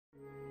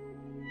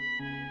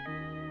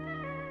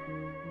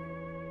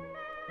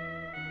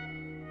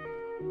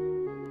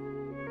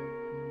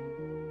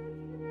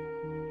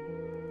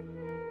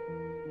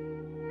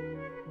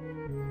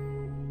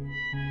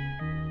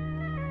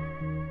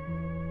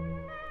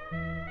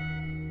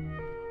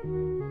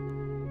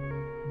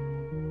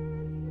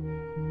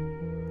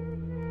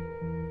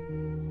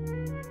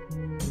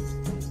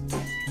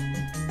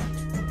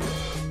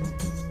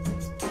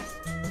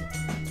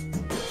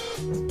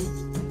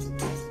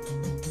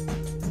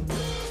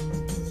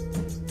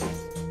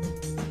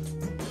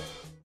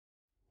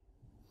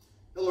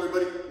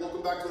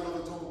welcome back to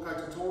another Tombo Kai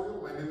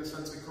tutorial. My name is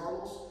Sensei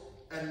Carlos,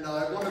 and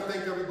I want to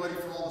thank everybody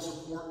for all the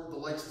support, the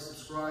likes and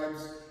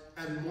subscribes,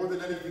 and more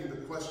than anything, the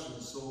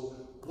questions. So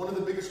one of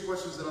the biggest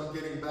questions that I'm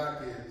getting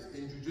back is,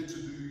 in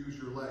Jiu-Jitsu, do you use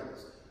your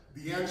legs?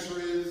 The answer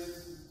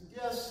is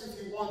yes,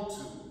 if you want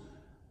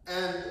to,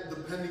 and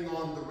depending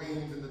on the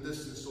range and the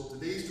distance. So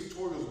today's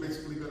tutorial is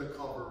basically going to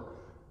cover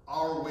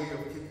our way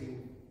of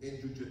kicking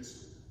in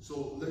Jiu-Jitsu.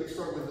 So let me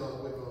start with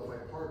my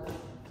partner.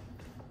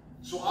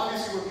 So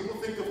obviously when people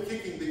think of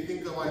kicking, they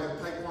think of either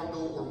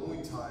Taekwondo or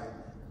Muay Thai,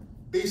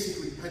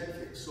 basically head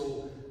kicks.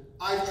 So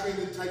I've trained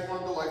in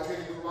Taekwondo, I've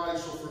trained in karate,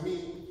 so for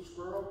me,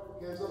 square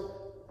up, hands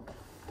up.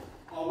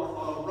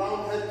 A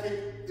round head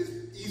kick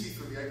is easy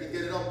for me, I can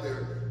get it up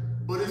there.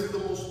 But is it the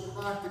most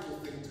practical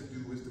thing to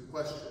do is the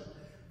question.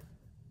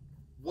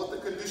 What the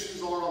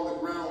conditions are on the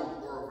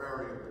ground are a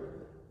variable.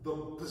 The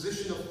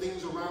position of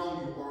things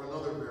around you are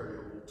another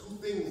variable. Two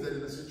things that in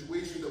the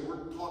situation that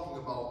we're talking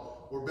about,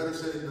 or better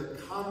said in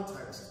the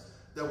context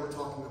that we're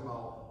talking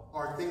about,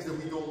 are things that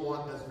we don't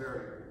want as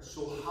variables.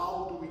 So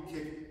how do we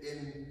kick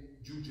in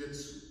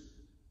Jiu-Jitsu?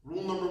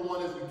 Rule number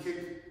one is we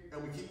kick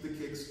and we keep the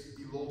kicks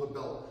below the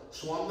belt.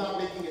 So I'm not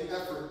making an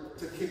effort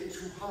to kick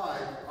too high.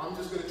 I'm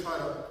just going to try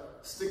to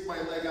stick my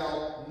leg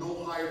out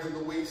no higher than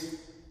the waist.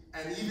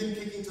 And even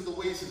kicking to the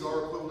waist is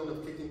our equivalent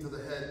of kicking to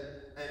the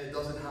head, and it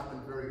doesn't happen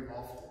very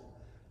often.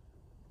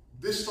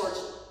 This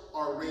starts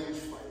our range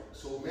fighting.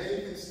 So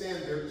Manny can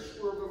stand there, just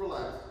square up,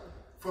 relax.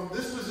 From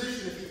this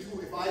position,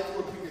 if I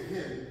threw a kick at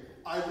him,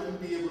 I wouldn't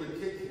be able to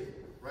kick him,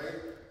 right?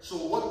 So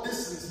what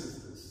distance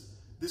is this?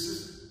 This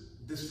is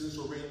distance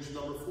or range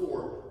number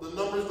 4. The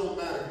numbers don't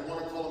matter. If you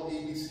want to call them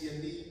A, B, C,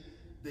 and D,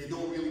 they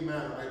don't really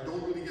matter. I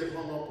don't really get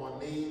hung up on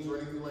names or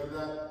anything like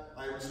that.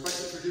 I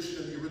respect the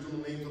tradition of the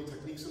original names of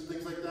techniques and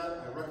things like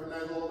that. I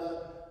recognize all of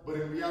that. But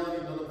in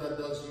reality, none of that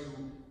does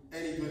you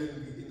any good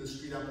in the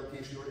street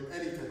application or in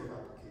any type of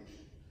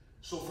application.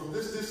 So from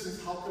this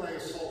distance, how can I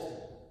assault him?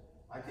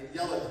 I can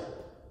yell at him.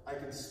 I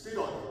can spit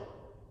on him.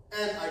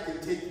 And I can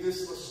take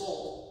this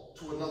assault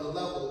to another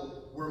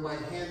level where my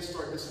hands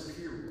start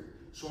disappearing.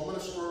 So I'm going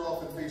to square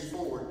off and face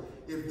forward.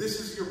 If this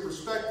is your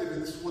perspective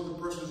and this is what the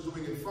person is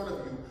doing in front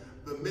of you,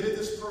 the minute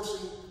this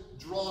person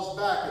draws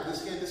back and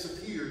this hand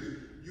disappears,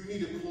 you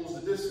need to close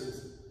the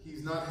distance.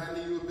 He's not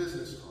handing you a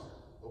business card,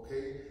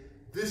 okay?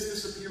 This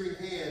disappearing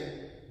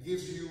hand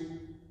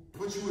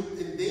puts you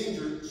in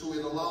danger, so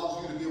it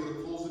allows you to be able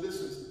to close the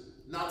distance.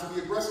 Not to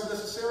be aggressive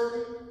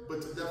necessarily,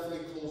 but to definitely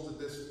close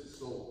the distance.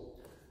 So,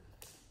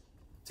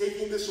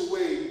 taking this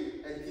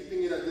away and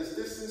keeping it at this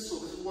distance, so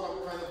this is what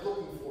I'm kind of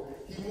looking for.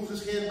 He moves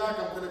his hand back,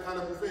 I'm going to kind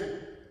of move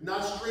in.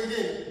 Not straight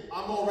in,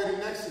 I'm already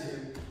next to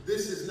him.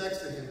 This is next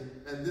to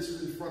him, and this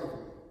is in front of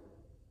me.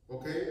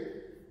 Okay?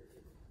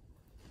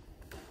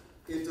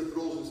 Into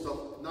throws and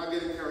stuff, not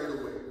getting carried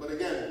away. But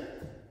again,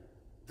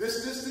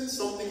 this distance,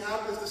 something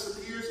happens,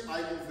 disappears,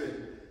 I move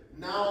in.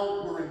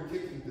 Now we're in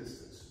kicking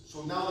distance.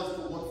 So now let's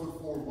put 1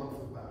 foot forward, 1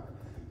 foot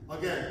back.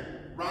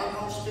 Again,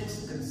 roundhouse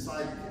kicks and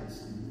side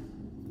kicks.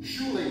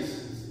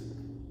 Shoelaces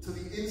to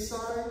the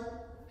inside,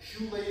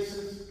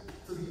 shoelaces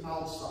to the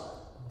outside.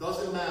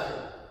 Doesn't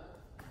matter.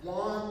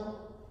 1,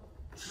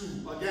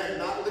 2. Again,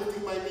 not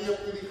lifting my knee up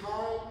really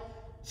high,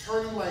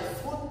 turning my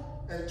foot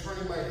and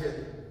turning my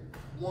head.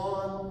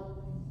 1,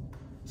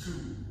 2.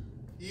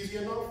 Easy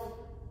enough?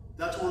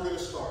 That's where we're going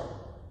to start.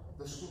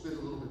 Let's scoop in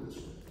a little bit this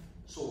way.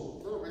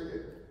 So, no, right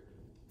there.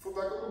 Foot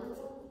back a little bit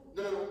more.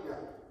 No, yeah.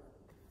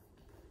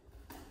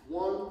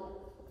 1,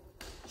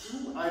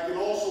 2. I can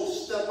also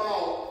step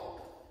out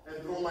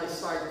and throw my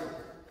side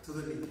kick to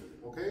the knee.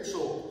 Okay,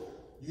 so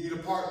you need a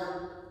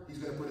partner. He's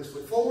going to put his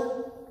foot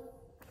forward.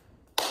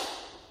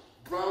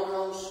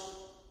 Roundhouse,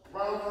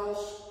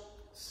 roundhouse,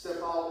 step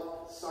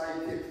out,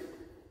 side kick,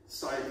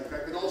 side kick.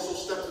 I can also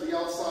step to the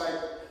outside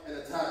and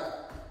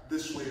attack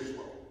this way as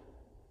well.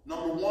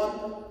 Number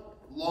 1,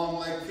 long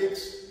leg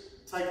kicks,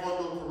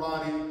 Taekwondo,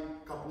 karate,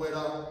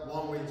 capoeira,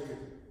 long range kicking.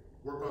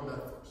 Work on that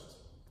first.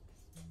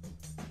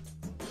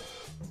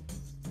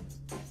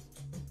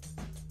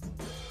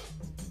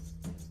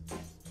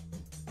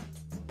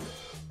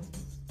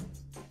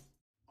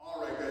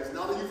 All right, guys,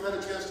 now that you've had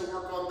a chance to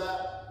work on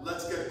that,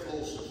 let's get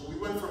closer. So we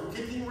went from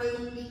kicking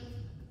range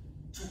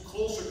to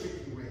closer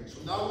kicking range.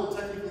 So now we're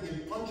technically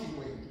in punching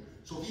range.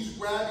 So he's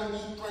grabbing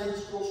me, trying to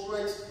throw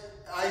strikes.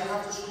 I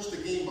have to switch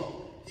the game up.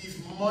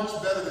 He's much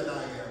better than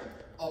I am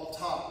up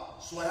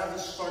top. So I have to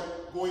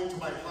start going to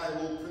my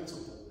high-low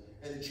principle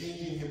and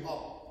changing him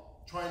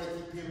up. Trying to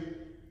keep him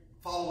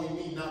following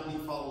me, not me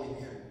following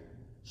him.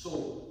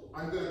 So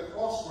I'm going to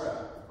cross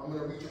grab. I'm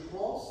going to reach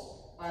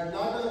across. I'm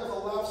not going to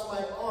collapse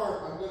my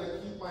arm. I'm going to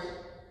keep my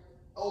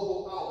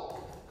elbow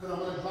out because I'm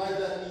going to drive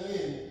that knee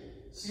in.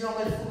 See how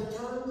my foot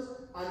turns?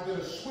 I'm going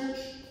to switch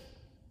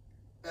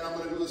and I'm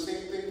going to do the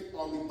same thing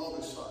on the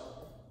other side.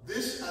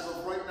 This, as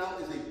of right now,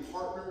 is a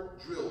partner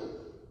drill.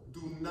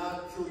 Do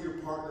not kill your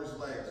partner's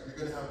legs. You're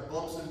going to have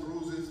bumps and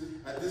bruises.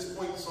 At this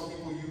point, some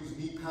people use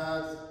knee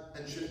pads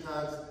and shin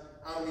pads.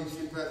 I don't mean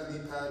shin pads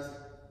and knee pads.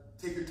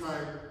 Take your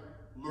time.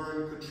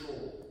 Learn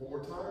control. One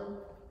more time.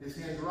 His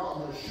hands are out.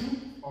 I'm going to shoot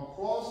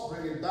across,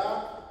 bring it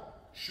back,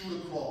 shoot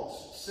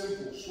across.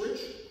 Simple. Switch.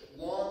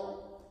 1,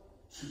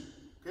 2.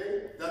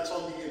 Okay? That's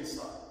on the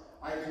inside.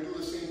 I can do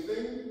the same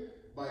thing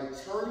by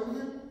turning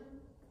him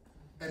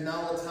and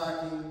now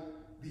attacking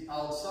the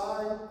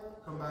outside.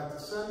 Come back to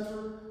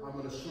center. I'm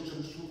going to switch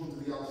him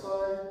to the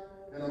outside,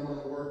 and I'm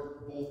going to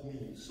work both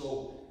knees.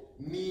 So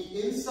knee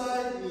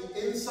inside, knee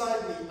outside,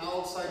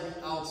 knee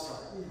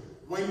outside.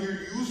 When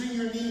you're using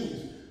your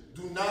knees,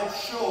 do not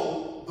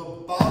show the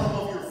bottom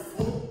of your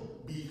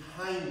foot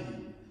behind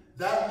you.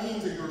 That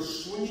means that you're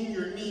swinging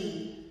your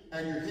knee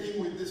and you're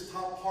hitting with this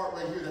top part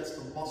right here. That's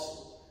the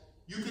muscle.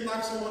 You can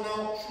knock someone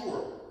out,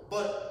 sure,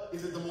 but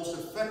is it the most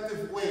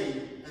effective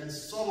way and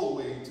subtle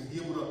way to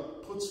be able to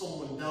put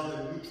someone down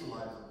and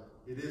neutralize them?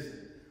 It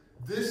isn't.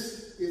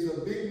 This is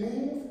a big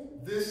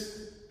move.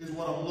 This is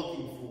what I'm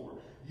looking for.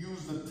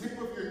 Use the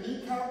tip of your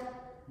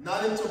kneecap,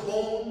 not into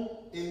bone,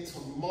 into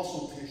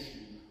muscle tissue,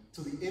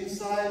 to the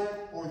inside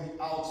or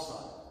the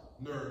outside,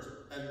 nerves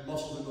and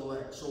muscles in the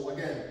leg. So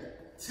again,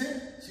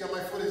 tip, see how my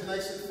foot is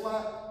nice and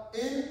flat?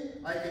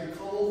 In, I can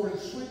come over and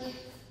switch,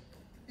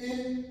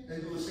 in,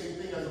 and do the same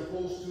thing as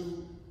opposed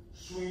to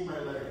swing my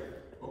leg.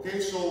 Okay,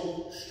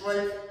 so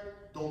strike,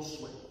 don't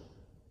swing.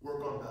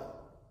 Work on that.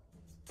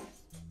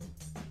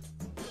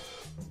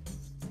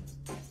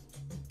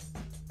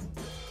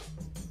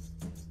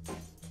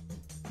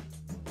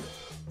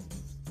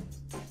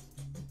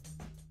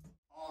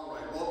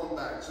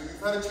 So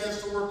you've had a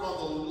chance to work on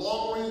the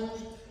long range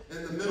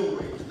and the middle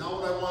range. Now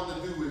what I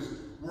want to do is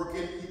work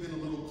in even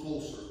a little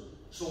closer.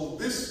 So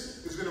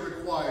this is going to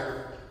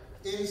require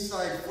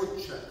inside foot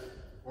check,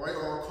 all right,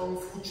 or a kung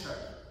fu check,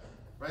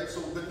 right?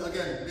 So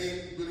again,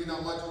 really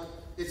not much.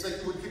 It's like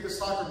you would kick a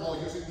soccer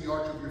ball using the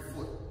arch of your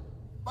foot.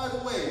 By the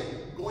way,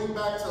 going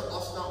back to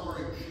us not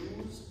wearing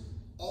shoes,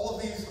 all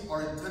of these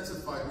are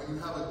intensified when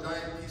you have a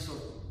giant piece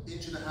of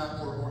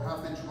 1.5 or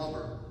half-inch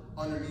rubber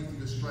underneath you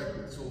to strike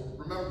with. So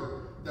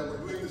remember that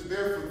we're doing this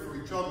barefoot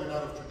for each other,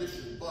 not of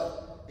tradition,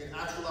 but in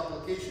actual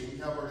application, we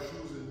have our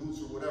shoes and boots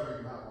or whatever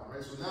you have on,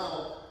 right? So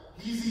now,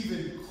 he's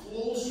even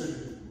closer to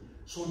you.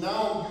 So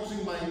now,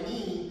 using my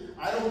knee,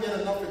 I don't get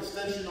enough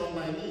extension on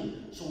my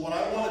knee. So what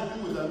I want to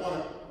do is I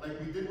want to, like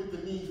we did with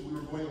the knees, we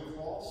were going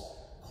across,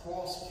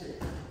 cross kick,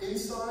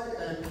 inside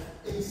and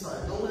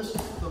inside. Notice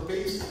the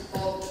base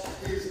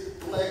of his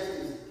leg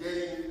is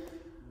getting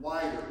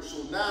wider.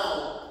 So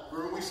now,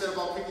 remember we said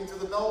about kicking to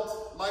the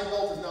belt? My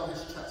belt is now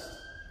his chest.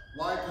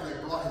 Why? Because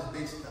I brought his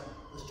base down.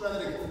 Let's try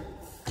that again.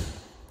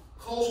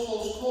 Close,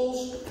 close,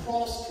 close,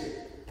 cross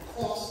kick,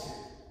 cross kick.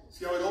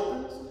 See how it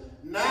opens?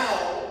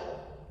 Now,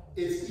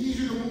 it's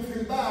easier to move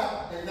him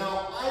back, and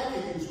now I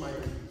can use my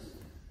knees.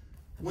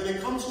 When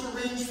it comes to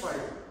range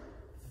fighting,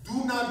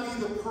 do not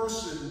be the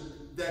person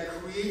that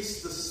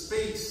creates the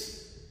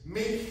space.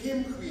 Make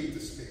him create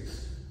the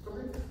space. Come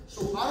here.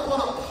 So I don't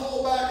want to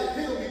pull back and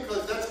hit him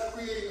because that's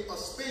creating a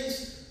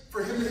space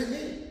for him to hit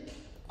me.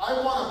 I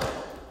want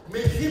to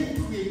make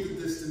him create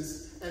the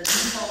distance and we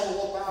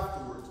follow up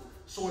afterwards.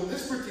 So in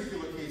this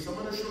particular case, I'm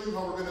going to show you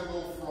how we're going to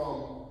go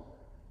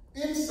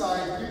from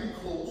inside really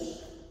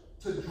close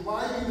to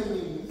driving the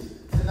knees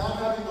and now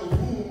having the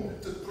room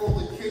to throw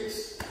the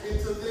kicks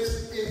into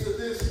this,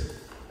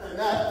 and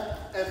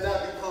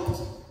that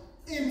becomes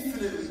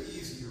infinitely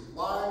easier.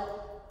 Why?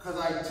 Because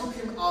I took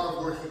him out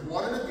of where he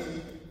wanted to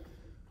be,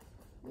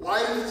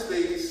 widened his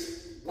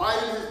base,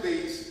 widened his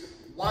base,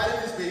 widened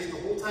his base. The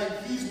whole time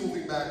he's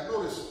moving back.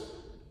 Notice,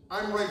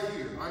 I'm right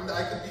here.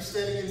 I could be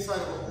standing inside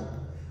of a hoop.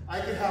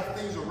 I could have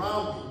things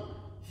around me.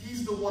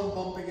 He's the one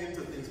bumping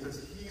into things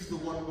because he's the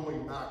one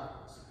going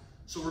backwards.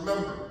 So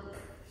remember,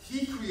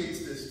 he creates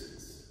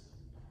distance.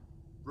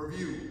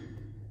 Review.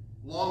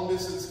 Long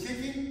distance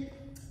kicking,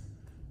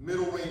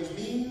 middle range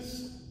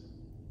knees,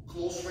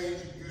 close range,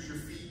 use your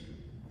feet,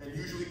 and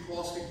usually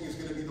cross kicking is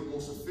going to be the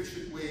most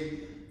efficient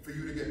way for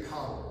you to get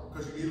power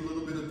because you need a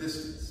little bit of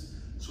distance.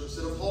 So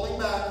instead of hauling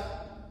back,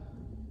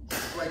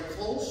 strike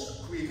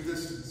close, create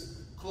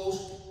distance.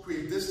 Close,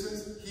 create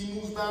distance. He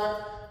moves back,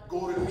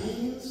 go to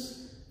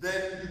knees,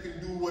 then you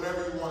can do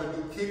whatever you want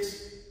to do,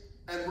 kicks.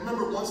 And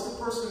remember, once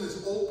the person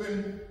is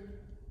open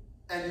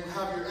and you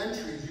have your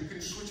entries, you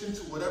can switch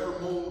into whatever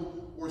mode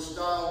or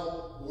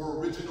style or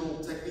original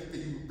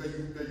technique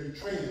that you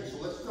train in. So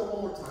let's do that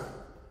one more time,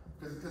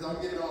 because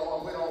I'm getting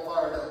all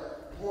fired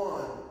up.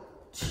 1,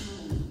 2,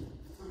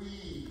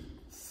 3,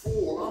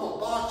 4. I'm a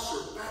boxer.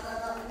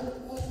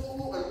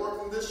 And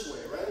working this way,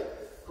 right?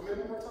 Come in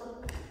one more time.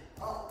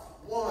 Up.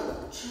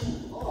 1, 2.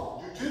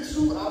 Oh,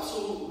 jiu-jitsu,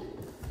 absolutely.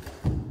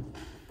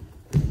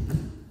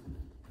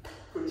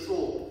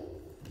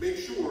 Control. Make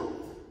sure.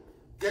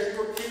 Get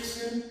your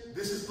kicks in.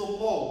 This is the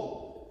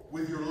low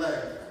with your leg.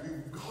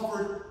 You've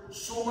covered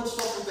so much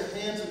stuff with the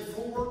hands and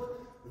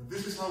footwork.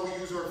 This is how we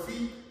use our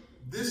feet.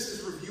 This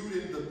is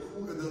reviewed in the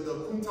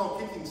Kung Tao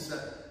kicking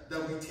set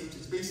that we teach.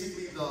 It's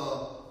basically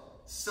the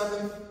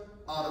 7th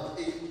out of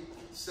 8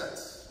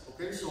 sets.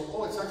 Okay,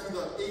 so, it's actually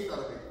the 8th out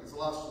of 8. It's the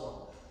last one.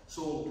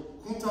 So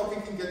Kung Tao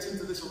kicking gets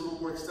into this a little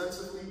more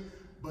extensively,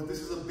 but this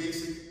is a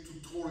basic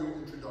tutorial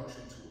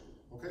introduction to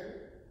it. Okay?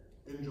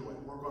 Enjoy.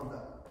 Work on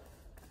that.